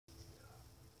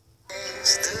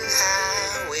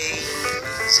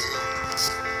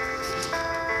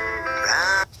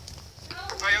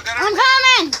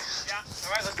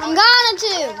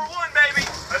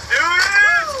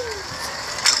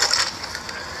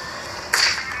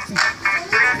I'm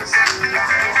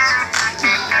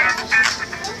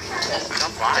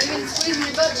fine. You been squeezing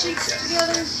your butt cheeks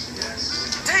together?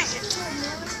 Dang it!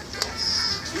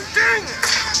 Dang it!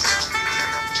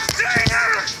 Dang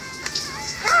it!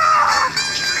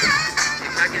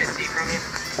 Can I get a tee from you?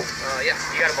 Yeah.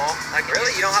 You got a ball?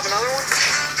 Really? You don't have another one?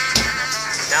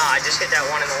 No, I just hit that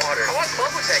one in the water. Oh, what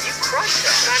club was that? You crushed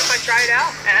that. Mind if I try it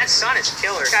out? Man, that sun is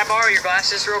killer. Can I borrow your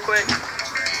glasses real quick?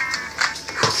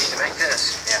 Need to make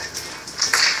this. Yeah.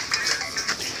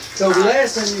 So the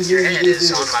last time you Your did hand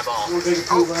this, is on my ball. we're going to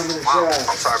prove I'm going to Wow. try.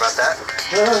 I'm sorry about that.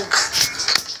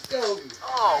 Go.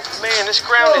 Oh man, this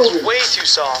ground is way too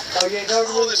soft. Oh, yeah, don't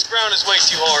Oh, this ground is way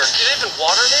too hard. Did they even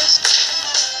water this?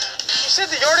 You said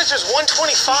the yardage was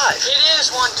 125. It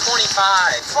is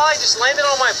 125. Fly just landed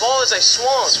on my ball as I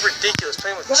swung. It's ridiculous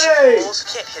playing with cheap Hey! balls. I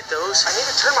can't hit those. I need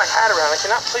to turn my hat around. I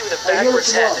cannot play with a Hey, give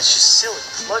backwards it to hat. us. It's just silly.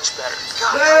 It's much better.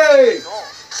 God, Hey! golf.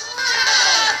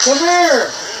 Come here!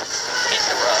 Hit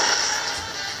the rub.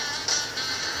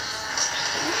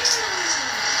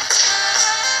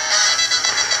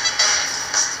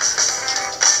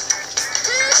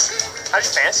 How's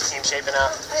your fantasy team shaping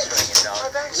up? Swinging dog.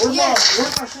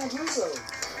 Where's my shampoo though?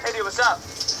 Hey, dude, what's up?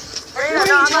 What are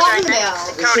you talking about?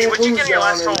 Cody, what'd you get in your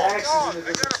last hole? Axes Oh, in a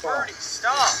I got different a spot. birdie.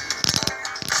 Stop.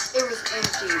 It was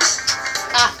empty.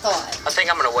 I thought. I think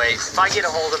I'm gonna wait. If I get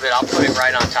a hold of it, I'll put it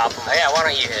right on top of him. Yeah, why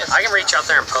don't you hit? I can reach out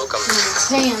there and poke him.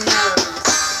 Damn, no.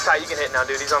 Ty, you can hit now,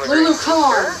 dude. He's on the Lulu, green. come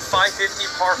on. 550,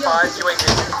 par 5. You ain't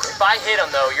getting it. If I hit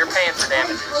him though, you're paying for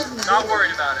damages. Not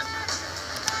worried about it.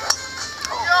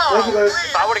 Thank you, guys.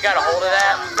 If I would have got a hold of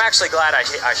that, I'm actually glad I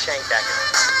shanked that guy.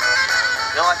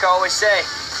 You know, like I always say,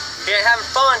 if you ain't having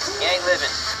fun, you ain't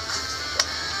living.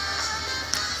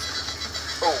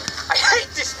 Oh, I hate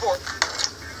this sport.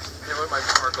 Yeah, what might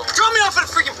be more gold. Drop me off at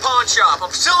a freaking pawn shop.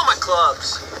 I'm selling my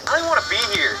clubs. I don't even want to be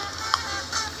here.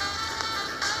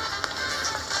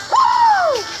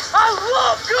 Woo! I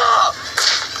love golf.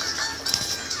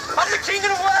 I'm the king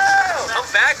of the world. I'm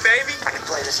back, baby. I could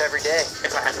play this every day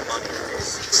if I had the money for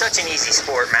this. It's such an easy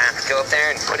sport, man. Go up there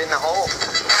and put it in the hole.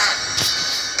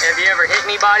 Have you ever hit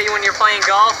anybody when you're playing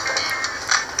golf?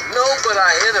 No, but I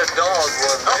hit a dog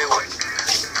one day. Oh.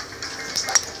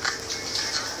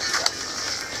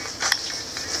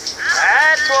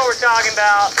 That's what we're talking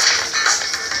about.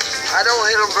 I don't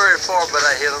hit them very far, but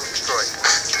I hit them straight.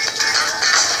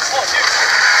 Oh, dude.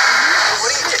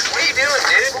 What are you doing,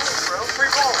 dude?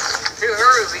 Free ball. Dude,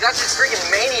 hurry. We got this freaking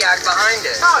maniac behind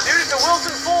us. No, dude, it's a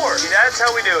Wilson 4. Dude, that's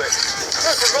how we do it.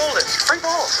 Look, we're golden. Free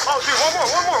balls. Oh, dude, one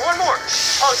more.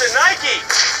 Oh, it's a Nike.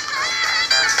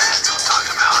 That's what I'm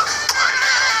talking about.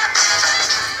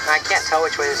 I can't tell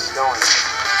which way this is going.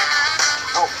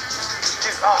 Oh,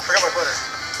 dude, I forgot my putter.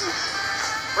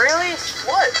 Really?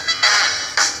 What?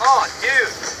 Oh,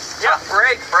 dude. Yeah,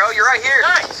 break, bro. You're right here.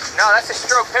 Nice. No, that's a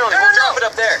stroke penalty. No, We'll no, drop no. it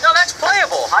up there. No, that's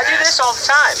playable. I do this all the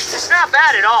time. It's not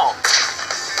bad at all.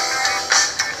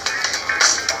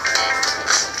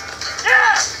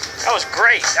 Yeah! That was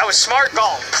great. That was smart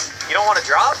golf. You don't want to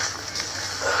drop?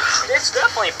 It's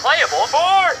definitely playable. 4!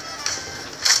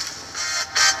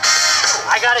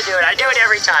 I gotta do it. I do it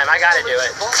every time. I gotta do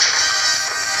it.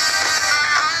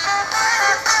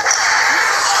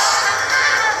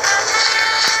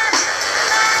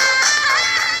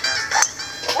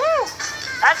 Woo!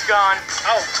 That's gone.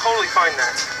 I'll totally find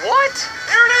that. What?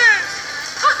 There it is.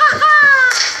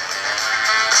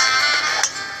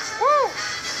 Woo!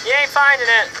 You ain't finding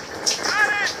it. Got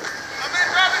it. I'm gonna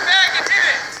drop it back and hit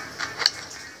it.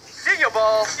 See your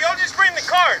ball. Yo, just bring the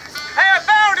cart. Hey, I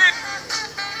found it.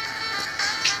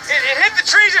 It hit the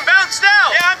trees and bounced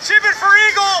out. Yeah, I'm chipping for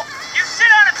eagle. You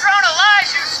sit on a throne of lies,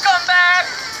 you scumbag.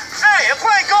 Hey, I'm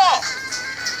playing golf.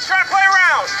 Just trying to play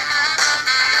around.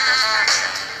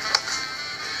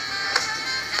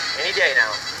 Any day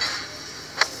now.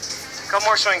 Couple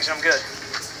more swings and I'm good.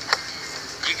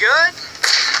 You good?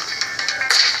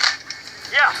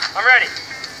 Yeah, I'm ready.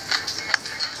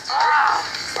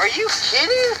 Are you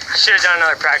kidding? I should have done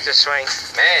another practice swing.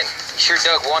 Man, you sure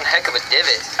dug one heck of a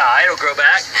divot. It'll grow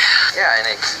back. Yeah, in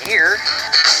a year.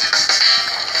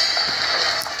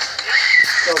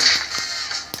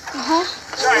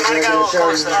 Sorry, might have got a little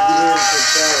close there. I'm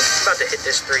about to hit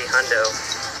this 3 hundo.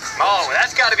 Oh,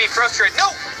 that's got to be frustrating. No,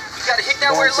 you got to hit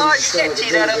that where it lies. You can't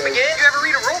tee that up again. You ever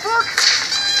read a rule book?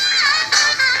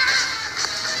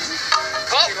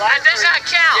 Oh, that does not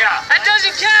count. Yeah. That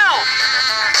doesn't count.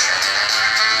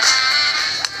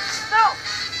 No!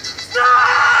 No!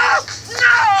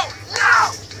 No!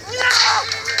 No! No! No!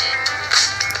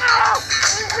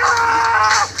 No!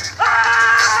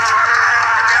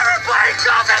 Never play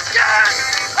golf again.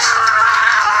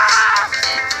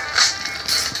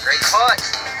 putt.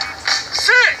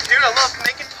 Sick! Dude, I love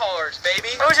making pars,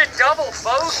 baby. It was a double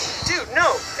bogey. Dude,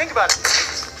 no, think about it.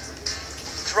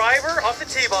 Driver off the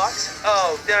tee box.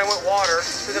 Oh, then I went water.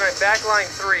 So then I backline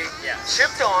 3. Yeah.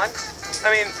 Chipped on. I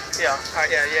mean, yeah. All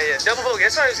right, yeah. Double bogey.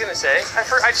 That's what I was gonna say. I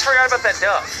just forgot about that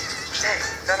dub. Dang,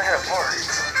 thought I had a par.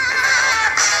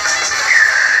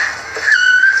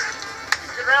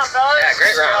 Good round, fellas. Yeah,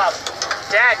 great round.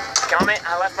 Dad, comment.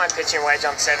 I left my pitching wedge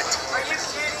on 17. Are you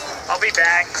kidding? I'll be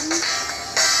back.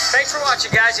 Thanks for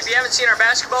watching, guys. If you haven't seen our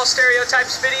basketball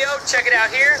stereotypes video, check it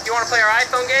out here. If you want to play our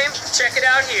iPhone game, check it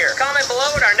out here. Comment below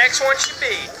what our next one should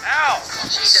be. Ow!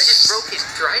 Jeez, I just broke his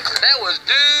striker. That was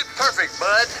dude perfect,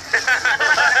 bud.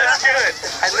 That's good.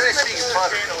 I literally speaking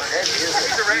butter. That is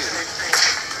He's a resident.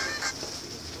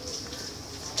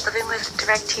 Living with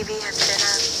DirecTV has been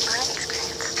a learning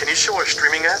experience. Can you show a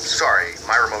streaming app? Sorry,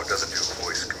 my remote doesn't do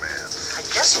voice commands. I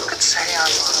guess you could say I'm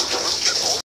a little bit old.